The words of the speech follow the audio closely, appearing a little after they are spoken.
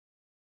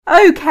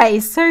Okay,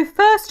 so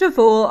first of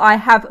all, I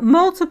have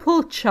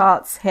multiple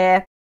charts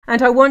here,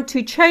 and I want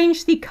to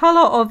change the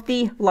color of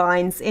the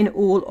lines in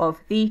all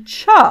of the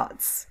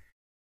charts.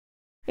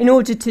 In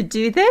order to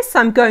do this,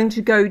 I'm going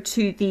to go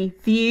to the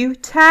View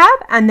tab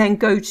and then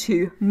go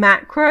to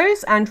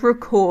Macros and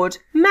Record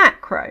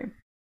Macro.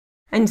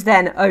 And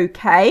then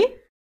OK.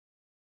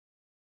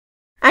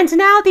 And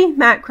now the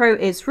macro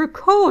is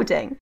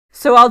recording.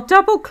 So I'll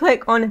double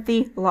click on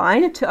the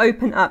line to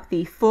open up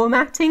the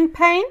formatting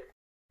pane.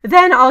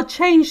 Then I'll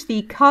change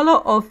the color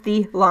of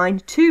the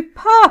line to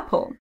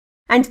purple.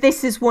 And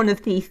this is one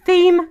of the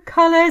theme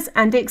colors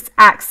and it's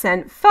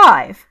accent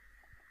 5.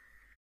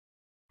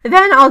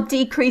 Then I'll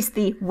decrease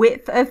the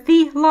width of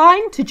the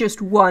line to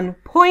just 1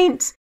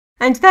 point.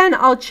 And then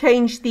I'll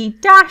change the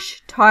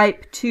dash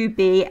type to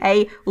be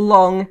a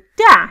long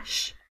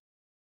dash.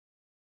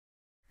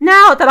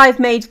 Now that I've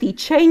made the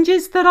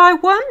changes that I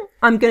want,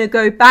 I'm going to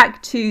go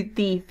back to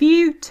the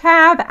View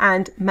tab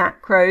and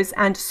Macros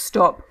and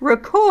stop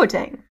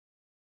recording.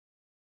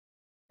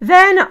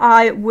 Then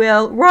I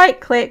will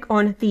right-click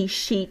on the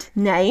sheet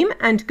name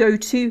and go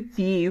to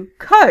View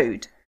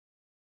Code.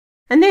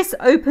 And this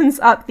opens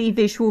up the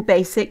Visual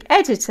Basic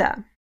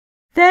editor.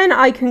 Then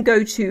I can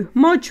go to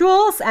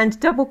Modules and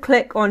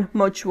double-click on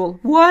Module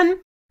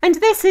 1. And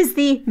this is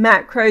the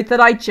macro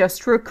that I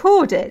just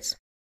recorded.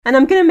 And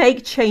I'm going to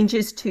make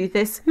changes to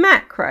this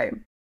macro.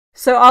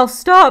 So I'll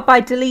start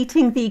by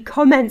deleting the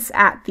comments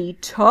at the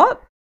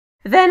top.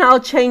 Then I'll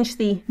change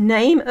the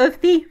name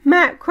of the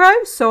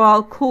macro. So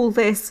I'll call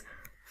this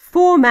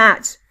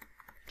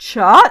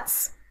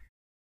FormatCharts.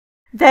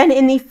 Then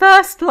in the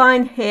first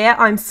line here,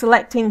 I'm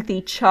selecting the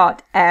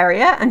chart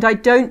area and I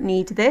don't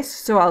need this,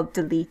 so I'll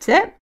delete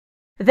it.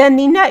 Then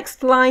the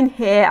next line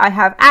here, I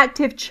have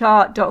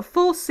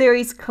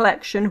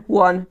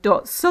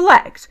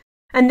ActiveChart.FullSeriesCollection1.select.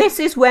 And this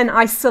is when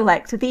I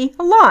select the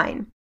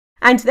line.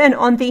 And then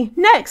on the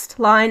next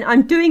line,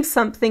 I'm doing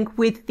something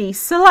with the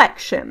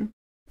selection.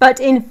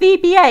 But in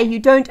VBA, you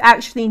don't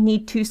actually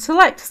need to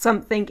select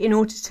something in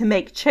order to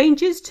make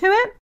changes to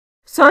it.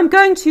 So I'm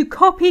going to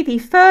copy the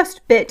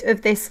first bit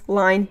of this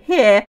line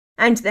here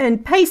and then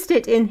paste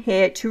it in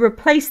here to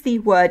replace the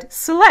word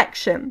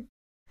selection.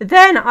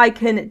 Then I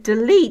can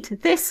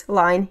delete this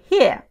line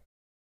here.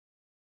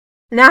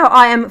 Now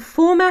I am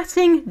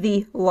formatting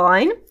the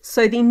line,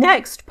 so the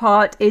next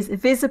part is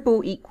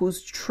visible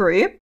equals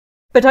true,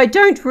 but I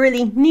don't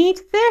really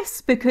need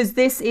this because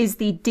this is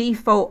the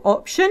default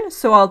option,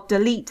 so I'll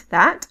delete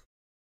that.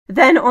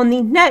 Then on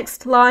the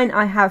next line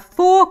I have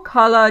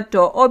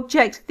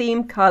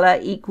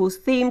ForeColor.ObjectThemeColor equals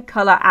theme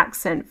color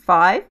accent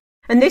 5,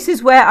 and this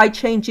is where I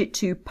change it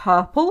to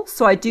purple,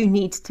 so I do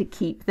need to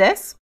keep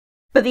this.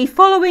 But the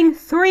following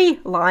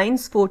 3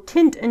 lines for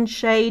tint and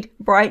shade,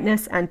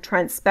 brightness and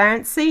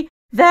transparency,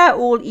 they're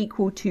all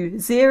equal to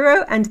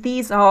 0, and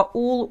these are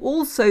all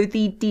also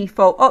the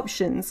default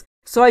options.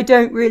 So I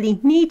don't really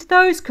need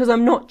those because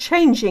I'm not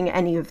changing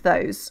any of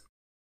those.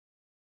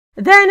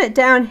 Then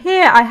down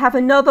here I have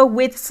another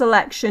with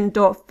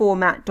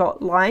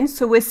selection.format.line,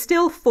 so we're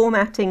still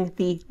formatting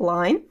the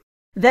line.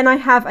 Then I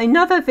have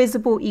another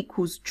visible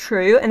equals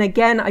true, and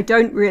again I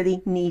don't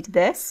really need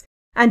this.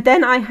 And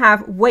then I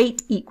have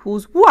weight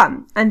equals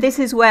 1, and this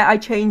is where I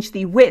change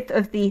the width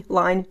of the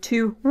line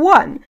to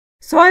 1.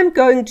 So I'm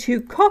going to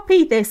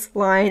copy this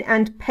line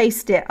and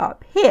paste it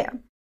up here.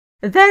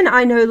 Then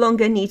I no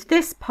longer need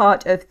this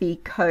part of the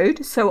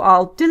code, so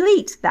I'll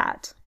delete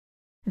that.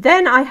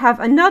 Then I have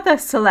another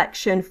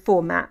selection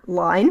format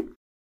line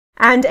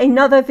and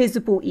another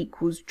visible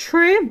equals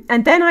true.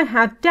 And then I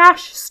have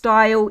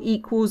DashStyle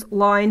equals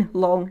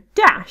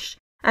line-long-dash.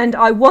 And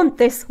I want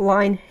this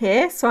line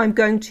here, so I'm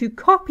going to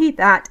copy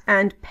that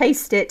and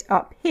paste it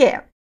up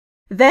here.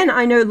 Then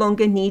I no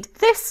longer need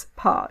this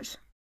part.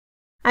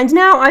 And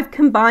now I've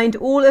combined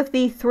all of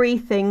the 3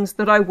 things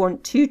that I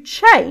want to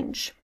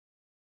change.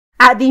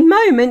 At the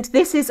moment,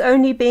 this is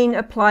only being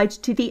applied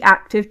to the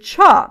active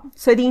chart.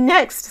 So the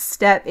next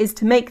step is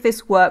to make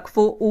this work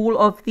for all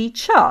of the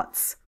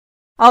charts.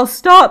 I'll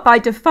start by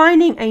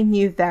defining a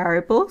new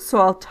variable, so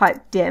I'll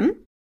type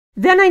dim.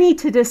 Then I need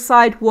to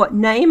decide what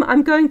name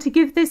I'm going to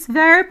give this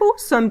variable,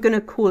 so I'm going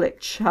to call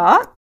it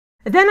chart.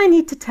 Then I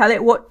need to tell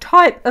it what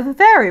type of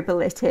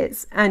variable it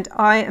is, and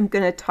I am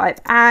going to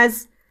type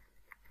as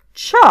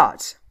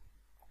chart.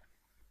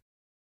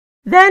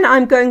 Then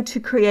I'm going to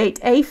create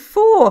a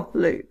for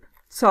loop.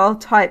 So I'll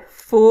type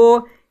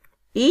for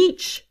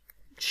each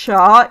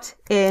chart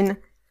in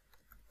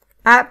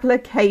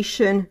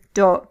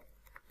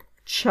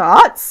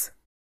Application.Charts.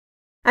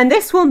 And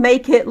this will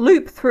make it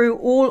loop through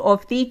all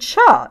of the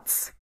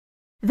charts.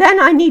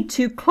 Then I need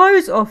to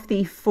close off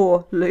the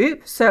for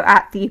loop. So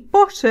at the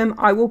bottom,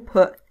 I will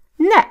put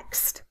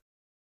next.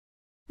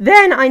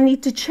 Then I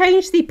need to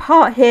change the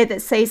part here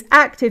that says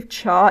active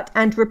chart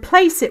and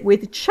replace it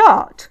with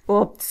chart,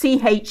 or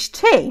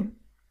CHT.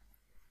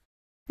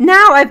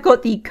 Now I've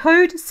got the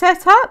code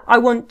set up, I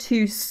want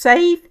to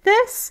save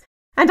this,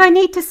 and I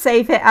need to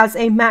save it as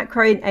a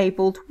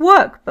macro-enabled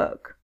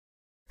workbook.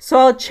 So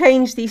I'll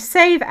change the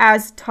save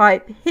as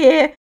type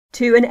here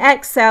to an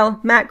Excel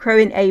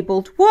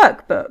macro-enabled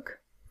workbook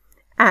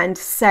and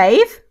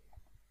save.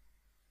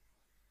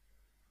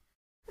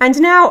 And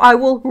now I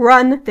will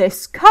run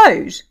this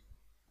code.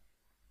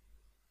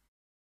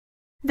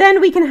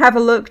 Then we can have a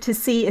look to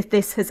see if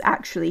this has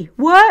actually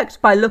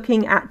worked by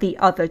looking at the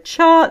other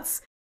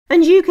charts,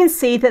 and you can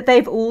see that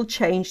they've all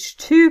changed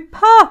to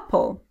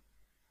purple.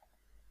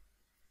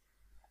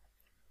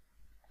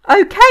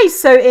 Okay,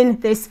 so in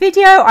this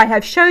video I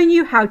have shown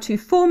you how to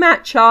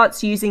format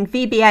charts using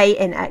VBA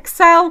in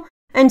Excel,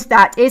 and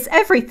that is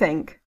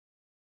everything.